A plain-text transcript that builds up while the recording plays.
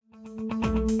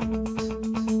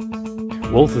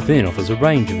Wealth Within offers a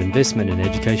range of investment and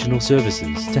educational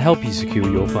services to help you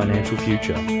secure your financial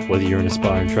future. Whether you're an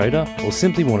aspiring trader or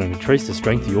simply want to increase the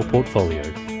strength of your portfolio,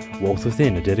 Wealth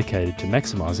Within are dedicated to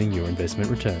maximising your investment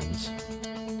returns.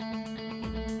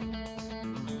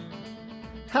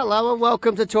 Hello and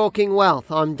welcome to Talking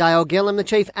Wealth. I'm Dale Gillham, the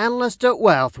Chief Analyst at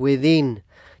Wealth Within.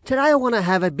 Today I want to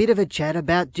have a bit of a chat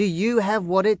about, do you have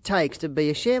what it takes to be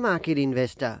a share market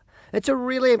investor? It's a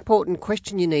really important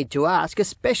question you need to ask,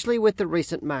 especially with the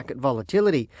recent market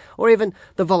volatility, or even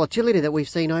the volatility that we've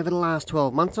seen over the last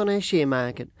 12 months on our share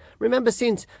market. Remember,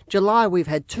 since July, we've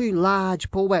had two large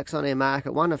pullbacks on our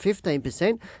market, one of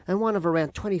 15% and one of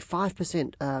around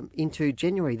 25% into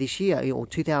January this year, or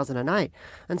 2008.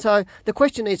 And so the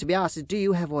question needs to be asked is, do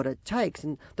you have what it takes?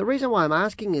 And the reason why I'm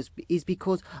asking is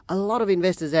because a lot of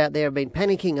investors out there have been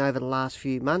panicking over the last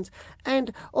few months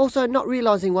and also not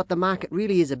realising what the market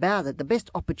really is about, that the best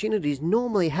opportunities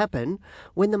normally happen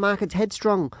when the market's had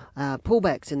strong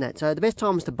pullbacks in that. So the best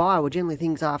times to buy were generally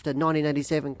things after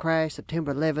 1987 crash,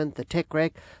 September 11th, the tech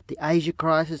wreck, the Asia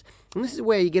crisis. And this is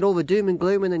where you get all the doom and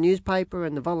gloom in the newspaper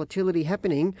and the volatility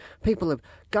happening. People are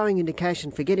going into cash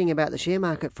and forgetting about the share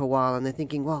market for a while, and they're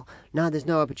thinking, well, no, there's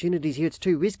no opportunities here, it's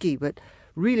too risky. But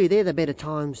really, they're the better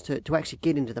times to actually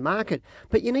get into the market.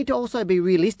 But you need to also be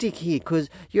realistic here, because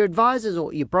your advisors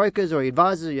or your brokers or your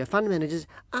advisors or your fund managers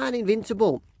aren't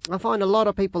invincible. I find a lot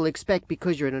of people expect,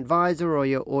 because you're an advisor or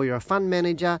you're a fund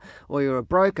manager or you're a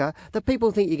broker, that people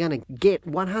think you're going to get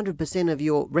 100% of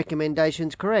your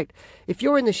recommendations correct. If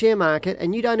you're in the share market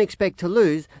and you don't expect to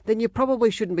lose, then you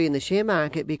probably shouldn't be in the share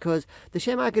market, because the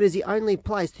share market is the only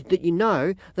place that you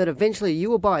know that eventually you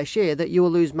will buy a share that you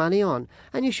will lose money on.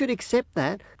 And you should accept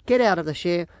that, get out of the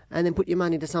share, and then put your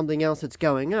money to something else that's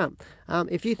going up.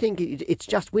 If you think it's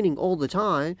just winning all the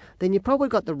time, then you've probably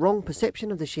got the wrong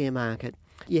perception of the share market.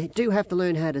 You do have to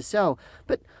learn how to sell,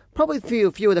 but probably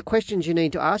a few of the questions you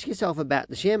need to ask yourself about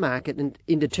the share market and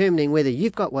in determining whether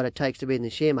you've got what it takes to be in the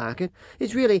share market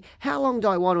is really, how long do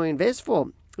I want to invest for?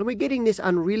 And we're getting this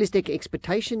unrealistic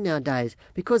expectation nowadays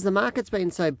because the market's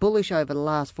been so bullish over the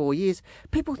last 4 years.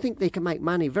 People think they can make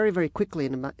money very, very quickly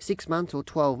in about 6 months or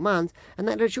 12 months, and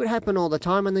that it should happen all the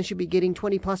time, and they should be getting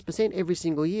 20+% every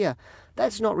single year.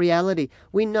 That's not reality.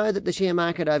 We know that the share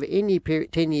market over any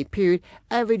period, 10-year period,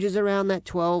 averages around that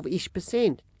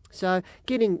 12-ish%. So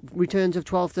getting returns of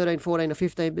 12, 13, 14 or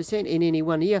 15% in any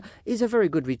 1 year is a very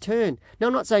good return. Now,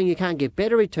 I'm not saying you can't get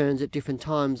better returns at different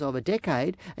times of a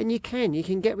decade, and you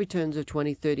can get returns of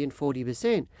 20, 30 and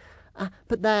 40%.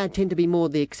 But they tend to be more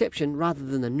the exception rather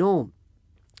than the norm.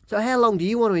 So how long do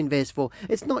you want to invest for?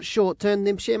 It's not short term.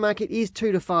 The share market is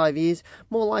 2 to 5 years,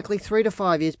 more likely 3 to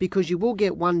 5 years, because you will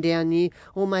get one down year,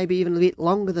 or maybe even a bit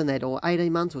longer than that, or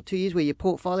 18 months or 2 years where your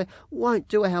portfolio won't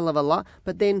do a hell of a lot,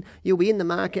 but then you'll be in the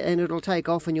market and it'll take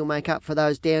off and you'll make up for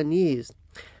those down years.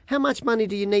 How much money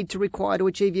do you need to require to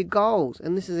achieve your goals?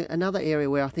 And this is another area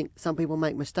where I think some people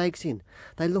make mistakes in.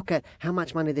 They look at how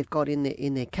much money they've got in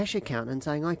their cash account and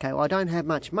saying, okay, well, I don't have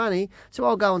much money, so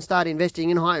I'll go and start investing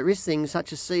in high-risk things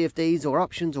such as CFDs or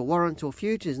options or warrants or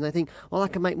futures. And they think, well, I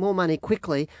can make more money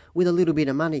quickly with a little bit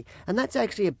of money. And that's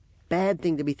actually a bad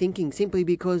thing to be thinking, simply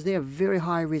because they're very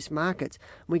high risk markets.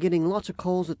 We're getting lots of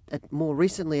calls more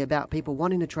recently about people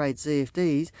wanting to trade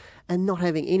CFDs and not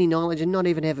having any knowledge and not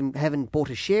even having bought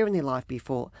a share in their life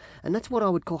before. And that's what I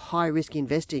would call high risk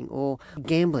investing or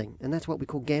gambling. And that's what we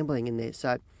call gambling in there.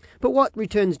 So, but what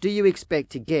returns do you expect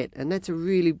to get? And that's a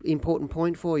really important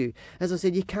point for you. As I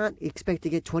said, you can't expect to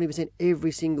get 20%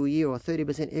 every single year or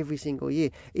 30% every single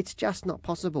year. It's just not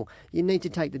possible. You need to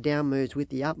take the down moves with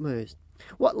the up moves.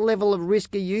 What level of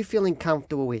risk are you feeling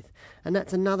comfortable with? And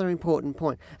that's another important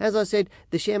point. As I said,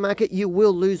 the share market, you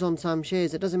will lose on some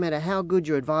shares. It doesn't matter how good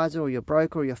your advisor or your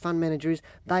broker or your fund manager is,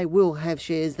 they will have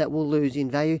shares that will lose in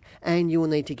value, and you will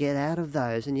need to get out of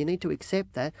those, and you need to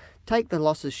accept that. Take the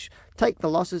losses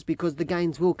because the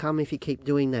gains will come if you keep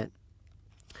doing that.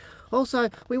 Also,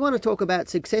 we want to talk about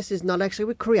success is not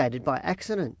actually created by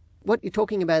accident. What you're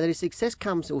talking about is success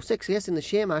in the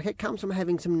share market comes from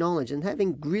having some knowledge and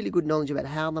having really good knowledge about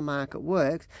how the market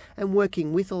works and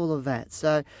working with all of that.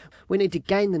 So we need to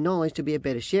gain the knowledge to be a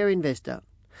better share investor.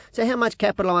 So how much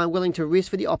capital am I willing to risk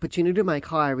for the opportunity to make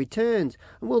higher returns?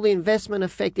 And will the investment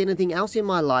affect anything else in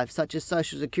my life, such as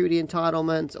social security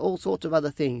entitlements, all sorts of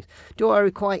other things? Do I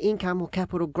require income or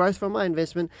capital growth from my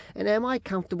investment? And am I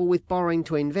comfortable with borrowing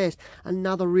to invest?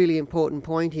 Another really important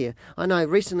point here. I know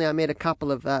recently I met a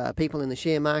couple of people in the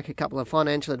share market, a couple of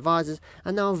financial advisors,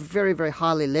 and they were very, very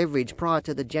highly leveraged prior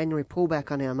to the January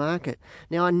pullback on our market.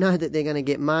 Now, I know that they're going to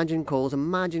get margin calls,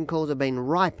 and margin calls have been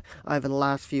ripe over the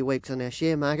last few weeks on our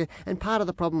share market. market, and part of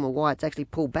the problem of why it's actually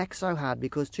pulled back so hard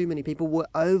because too many people were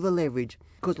over-leveraged.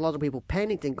 Because a lot of people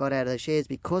panicked and got out of the shares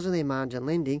because of their margin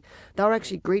lending, they were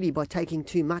actually greedy by taking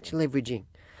too much leveraging.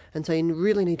 And so you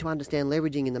really need to understand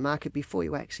leveraging in the market before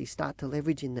you actually start to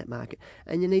leverage in that market.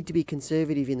 And you need to be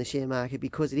conservative in the share market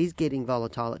because it is getting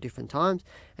volatile at different times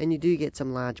and you do get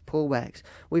some large pullbacks.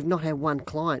 We've not had one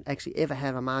client actually ever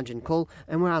have a margin call,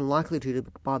 and we're unlikely to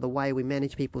by the way we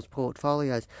manage people's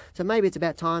portfolios. So maybe it's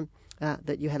about time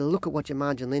that you had a look at what your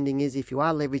margin lending is if you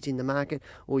are leveraging the market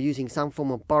or using some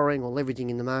form of borrowing or leveraging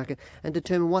in the market, and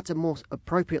determine what's a more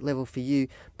appropriate level for you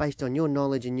based on your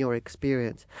knowledge and your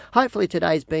experience. Hopefully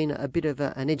today's been a bit of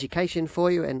an education for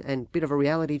you and a bit of a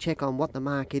reality check on what the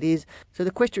market is. So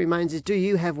the question remains is, do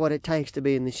you have what it takes to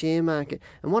be in the share market?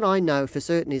 And what I know for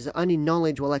certain is that only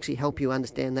knowledge will actually help you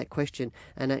understand that question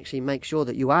and actually make sure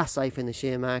that you are safe in the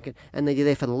share market and that you're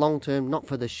there for the long term, not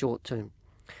for the short term.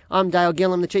 I'm Dale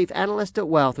Gillham, the Chief Analyst at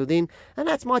Wealth Within, and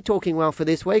that's my Talking Wealth for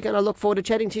this week, and I look forward to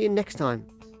chatting to you next time.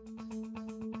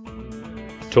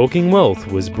 Talking Wealth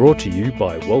was brought to you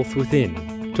by Wealth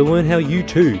Within. To learn how you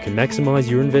too can maximise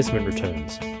your investment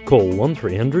returns, call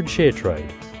 1300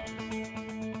 ShareTrade.